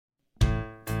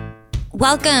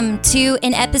Welcome to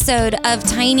an episode of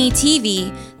Tiny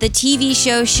TV, the TV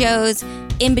show shows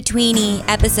in-betweeny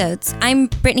episodes. I'm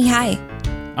Brittany High.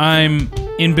 I'm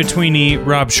in-betweeny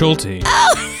Rob Schulte.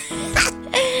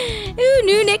 Oh! Ooh,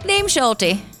 new nickname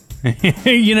Schulte.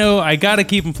 You know, I gotta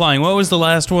keep them flying. What was the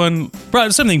last one?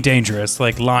 Probably something dangerous,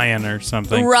 like Lion or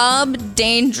something. Rob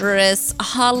Dangerous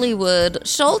Hollywood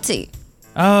Schulte.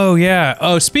 Oh, yeah.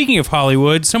 Oh, speaking of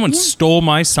Hollywood, someone stole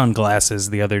my sunglasses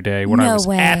the other day when I was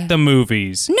at the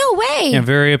movies. No way. I'm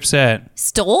very upset.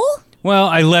 Stole? Well,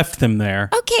 I left them there.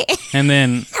 Okay. And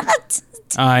then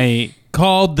I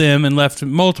called them and left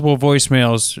multiple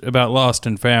voicemails about Lost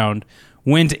and Found.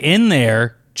 Went in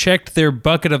there, checked their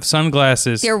bucket of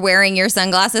sunglasses. You're wearing your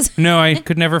sunglasses? No, I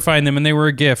could never find them, and they were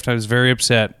a gift. I was very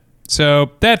upset.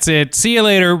 So that's it. See you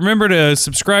later. Remember to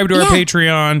subscribe to our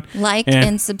Patreon. Like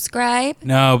and subscribe.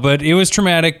 No, but it was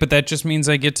traumatic, but that just means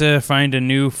I get to find a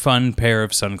new fun pair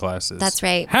of sunglasses. That's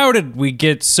right. How did we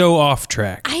get so off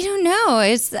track? I don't know.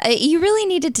 You really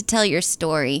needed to tell your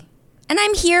story. And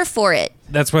I'm here for it.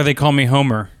 That's why they call me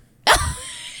Homer.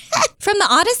 From the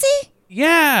Odyssey?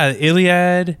 Yeah,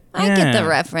 Iliad. I get the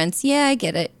reference. Yeah, I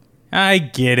get it. I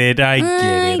get it.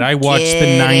 I watched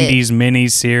the 90s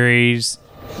miniseries.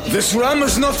 This ram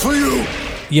is not for you.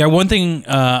 Yeah, one thing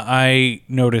I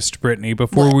noticed, Brittany,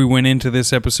 before we went into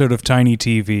this episode of Tiny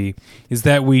TV is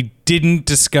that we didn't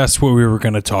discuss what we were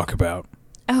going to talk about.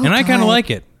 Oh, and I kind of like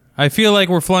it. I feel like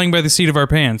we're flying by the seat of our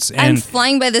pants. And I'm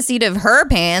flying by the seat of her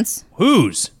pants.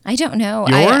 Whose? I don't know.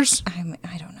 Yours? I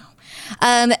don't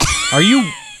know. Are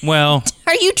you... Well...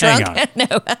 Are you drunk? Hang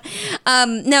No.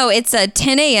 No, it's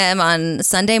 10 a.m. on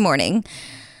Sunday morning.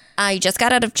 I just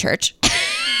got out of church.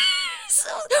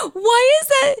 Why is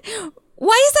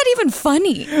that even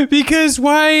funny? Because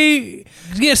why...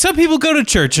 Yeah, some people go to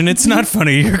church and it's not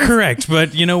funny. You're correct.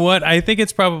 But you know what? I think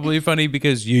it's probably funny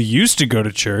because you used to go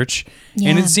to church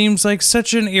and it seems like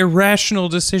such an irrational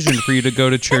decision for you to go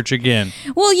to church again.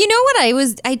 Well, you know what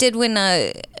I did when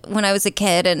I was a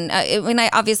kid and when I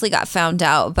obviously got found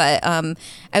out, but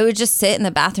I would just sit in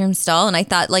the bathroom stall and I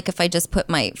thought like if I just put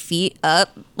my feet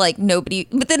up, like nobody,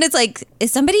 but then it's like,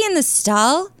 is somebody in the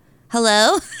stall?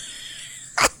 Hello?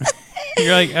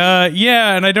 You're like,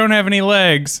 yeah, and I don't have any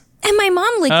legs. And my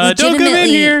mom don't come in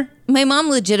here. My mom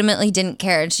legitimately didn't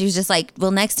care. And she was just like,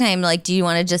 well, next time, like, do you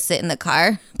want to just sit in the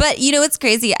car? But you know what's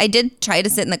crazy? I did try to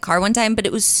sit in the car one time, but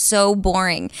it was so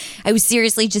boring. I was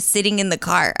seriously just sitting in the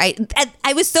car. I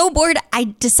was so bored,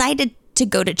 I decided to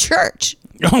go to church.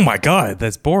 Oh my God,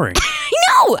 that's boring.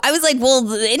 No, I was like,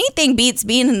 well, anything beats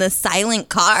being in the silent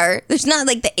car. There's not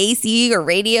like the AC or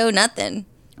radio, nothing.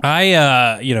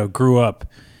 I, grew up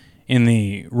in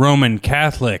the Roman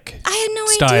Catholic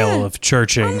style of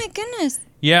churching. Oh my goodness.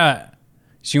 Yeah.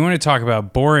 So you want to talk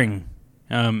about boring.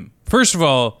 First of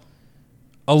all,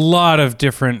 a lot of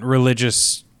different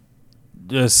religious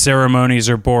ceremonies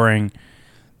are boring.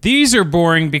 These are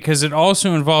boring because it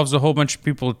also involves a whole bunch of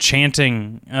people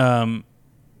chanting, and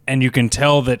you can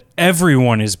tell that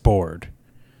everyone is bored.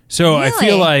 So really? I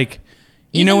feel like,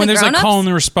 you know, when there's like call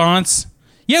and response.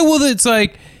 Yeah, well, it's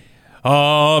like,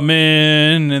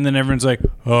 Amen, and then everyone's like,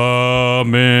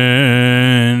 Amen,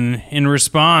 in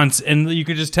response, and you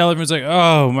could just tell everyone's like,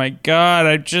 oh my God,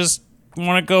 I just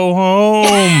want to go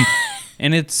home.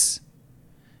 And it's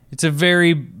a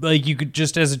very, like, you could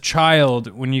just, as a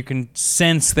child, when you can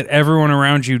sense that everyone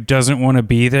around you doesn't want to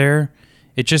be there,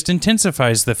 it just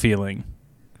intensifies the feeling.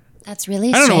 That's really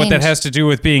strange. I don't know what that has to do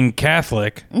with being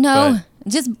Catholic. No,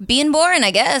 just being boring,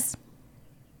 I guess.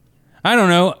 I don't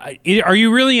know. Are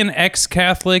you really an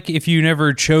ex-Catholic if you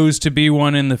never chose to be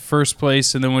one in the first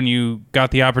place, and then when you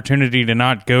got the opportunity to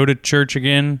not go to church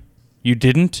again, you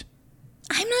didn't?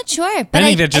 I'm not sure. But I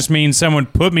think that just means someone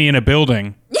put me in a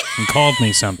building and called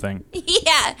me something.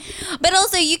 Yeah. But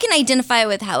also, you can identify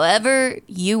with however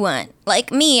you want. Like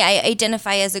me, I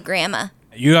identify as a grandma.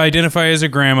 You identify as a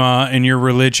grandma, and your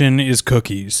religion is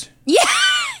cookies. Yeah.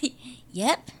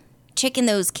 Yep. Tricking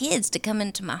those kids to come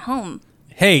into my home.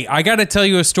 Hey, I got to tell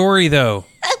you a story, though.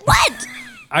 What?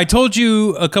 I told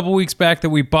you a couple weeks back that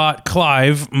we bought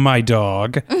Clive, my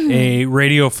dog, a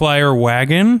Radio Flyer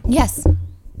wagon. Yes.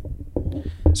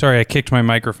 Sorry, I kicked my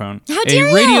microphone. How dare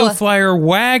you? A Radio you? Flyer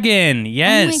wagon,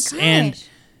 yes. Oh my gosh. And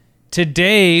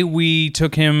today we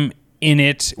took him in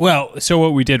it. Well, so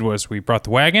what we did was we brought the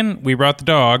wagon, we brought the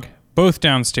dog, both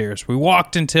downstairs. We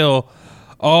walked until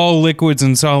all liquids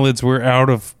and solids were out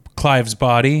of Clive's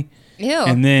body. Ew.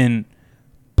 And then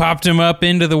popped him up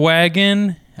into the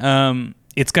wagon.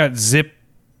 It's got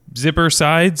zipper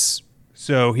sides,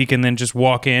 so he can then just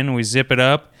walk in. We zip it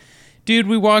up. Dude,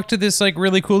 we walked to this like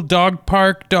really cool dog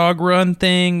park, dog run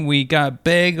thing. We got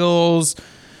bagels.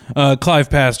 Clive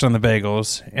passed on the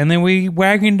bagels, and then we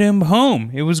wagoned him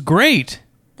home. It was great.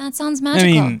 That sounds magical.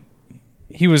 I mean,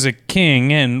 he was a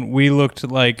king, and we looked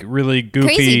like really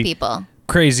goofy, Crazy people.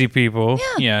 Crazy people,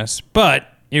 yes. But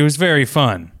it was very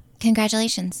fun.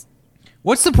 Congratulations.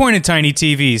 What's the point of tiny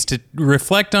TVs? To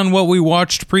reflect on what we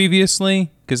watched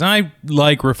previously? Because I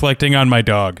like reflecting on my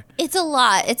dog. It's a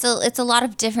lot. It's a lot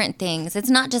of different things. It's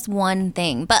not just one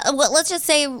thing. But let's just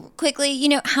say quickly,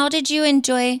 how did you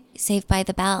enjoy Saved by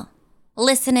the Bell?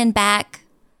 Listening back,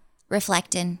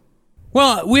 reflecting.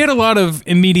 Well, we had a lot of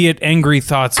immediate angry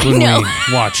thoughts when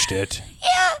we watched it.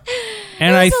 Yeah.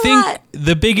 And I a think lot.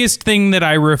 the biggest thing that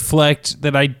I reflect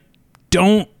that I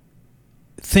don't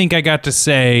think I got to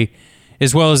say,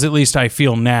 as well as at least I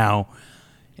feel now,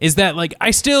 is that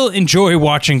I still enjoy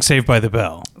watching Saved by the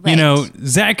Bell. Right.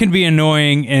 Zach can be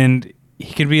annoying and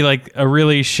he can be a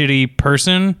really shitty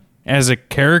person as a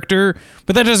character,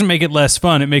 but that doesn't make it less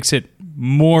fun. It makes it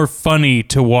more funny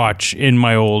to watch in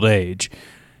my old age.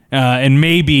 And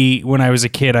maybe when I was a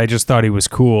kid, I just thought he was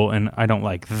cool, and I don't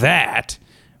like that.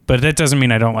 But that doesn't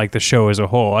mean I don't like the show as a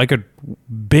whole. I could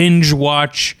binge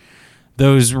watch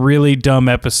those really dumb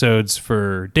episodes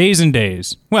for days and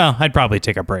days. Well, I'd probably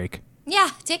take a break.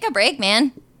 Yeah, take a break,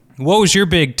 man. What was your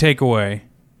big takeaway?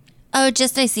 Oh,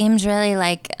 just I seemed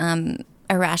really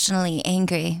irrationally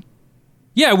angry.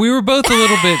 Yeah, we were both a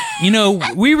little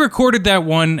bit, we recorded that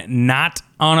one not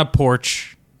on a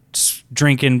porch,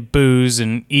 drinking booze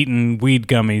and eating weed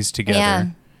gummies together. Yeah.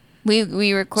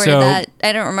 We recorded that.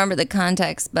 I don't remember the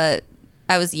context, but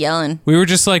I was yelling. We were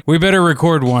just we better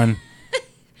record one.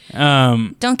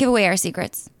 Don't give away our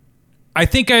secrets. I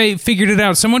think I figured it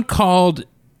out. Someone called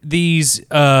these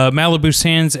Malibu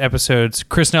Sands episodes,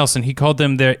 Chris Nelson, he called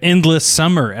them the Endless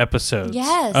Summer episodes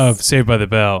of Saved by the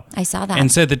Bell. I saw that.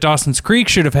 And said that Dawson's Creek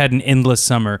should have had an endless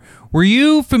summer. Were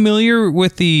you familiar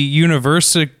with the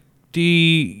universal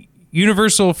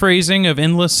phrasing of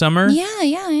endless summer?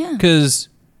 Yeah. Because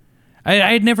I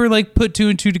had never put two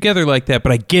and two together like that,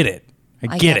 but I get it.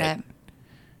 I get it.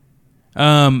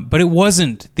 But it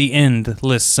wasn't the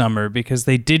endless summer because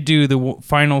they did do the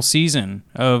final season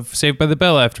of Saved by the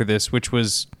Bell after this, which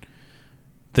was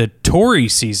the Tori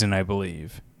season, I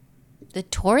believe. The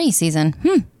Tori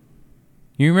season.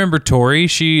 You remember Tori?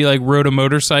 She rode a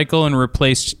motorcycle and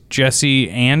replaced Jesse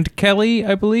and Kelly,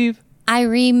 I believe. I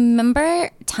remember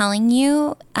telling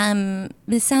you,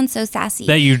 this sounds so sassy.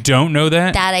 That you don't know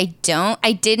that? That I don't.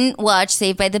 I didn't watch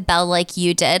Saved by the Bell like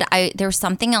you did. There was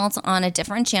something else on a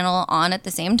different channel on at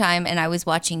the same time, and I was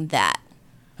watching that.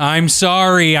 I'm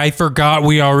sorry. I forgot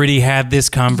we already had this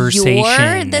conversation.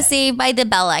 You're the Saved by the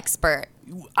Bell expert.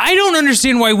 I don't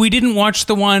understand why we didn't watch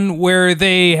the one where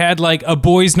they had a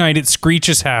boys' night at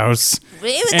Screech's house.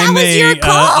 That was your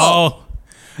call.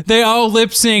 They all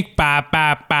lip sync. Ba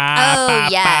ba ba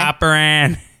ba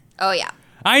ba. Oh yeah.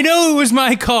 I know it was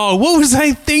my call. What was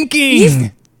I thinking?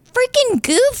 You freaking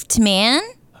goofed, man.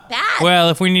 Bad. Well,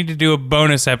 if we need to do a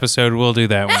bonus episode, we'll do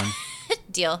that one.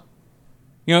 Deal.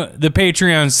 The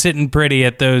Patreon's sitting pretty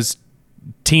at those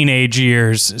teenage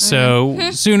years.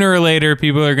 So sooner or later,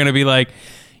 people are going to be like,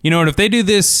 you know what? If they do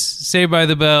this Saved by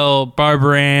the Bell,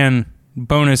 Barbara Ann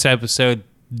bonus episode,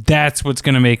 that's what's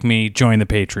going to make me join the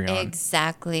Patreon.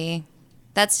 Exactly.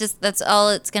 That's all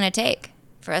it's going to take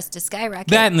for us to skyrocket.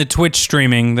 That and the Twitch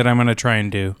streaming that I'm going to try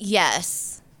and do.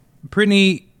 Yes.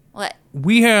 Brittany. What?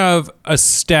 We have a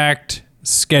stacked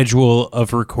schedule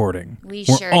of recording. We're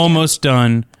sure almost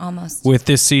done. Almost. With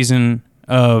this season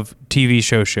of TV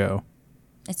show.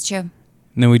 It's true. And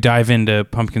then we dive into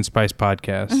Pumpkin Spice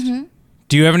Podcast. Mm-hmm.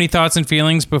 Do you have any thoughts and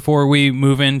feelings before we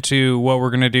move into what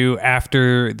we're going to do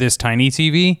after this tiny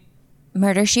TV?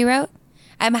 Murder, She Wrote.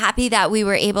 I'm happy that we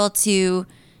were able to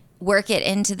work it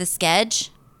into the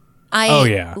sketch.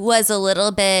 I was a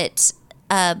little bit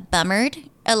bummered,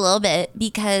 a little bit,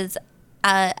 because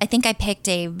I think I picked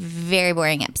a very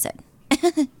boring episode.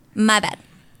 My bad.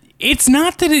 It's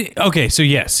not that it... Okay, so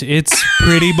yes, it's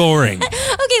pretty boring.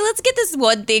 Okay, let's get this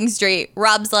one thing straight.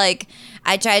 Rob's like,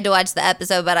 I tried to watch the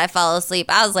episode, but I fell asleep.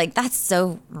 I was like, that's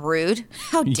so rude.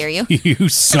 How dare you? You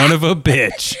son of a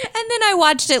bitch. And then I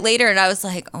watched it later, and I was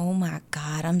like, oh my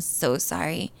God, I'm so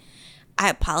sorry. I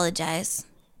apologize.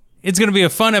 It's going to be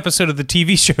a fun episode of the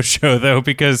TV show, though,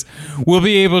 because we'll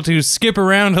be able to skip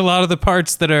around a lot of the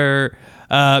parts that are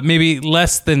maybe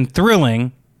less than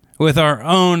thrilling with our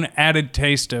own added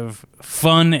taste of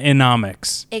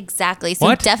fun-enomics. Exactly.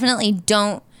 So definitely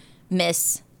don't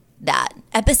miss that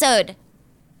episode.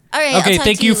 All right. Okay,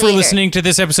 thank you for listening to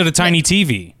this episode of Tiny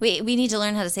TV. Wait, we need to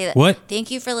learn how to say that. What?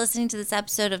 Thank you for listening to this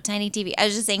episode of Tiny TV. I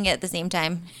was just saying it at the same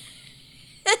time.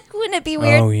 Wouldn't it be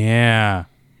weird? Oh, yeah.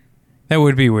 That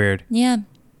would be weird. Yeah.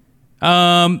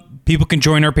 People can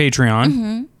join our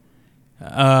Patreon.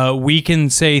 We can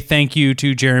say thank you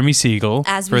to Jeremy Siegel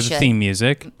As for we the should. theme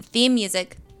music. Theme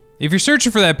music. If you're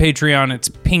searching for that Patreon, it's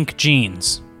Pink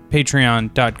Jeans.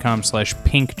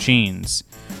 Patreon.com/Pink Jeans.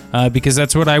 Because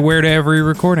that's what I wear to every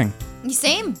recording.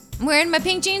 Same. I'm wearing my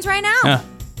pink jeans right now.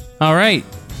 All right.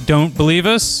 Don't believe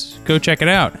us? Go check it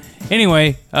out.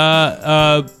 Anyway,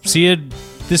 see you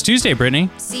this Tuesday, Brittany.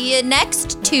 See you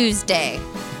next Tuesday.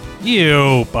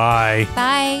 You. Bye.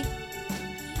 Bye.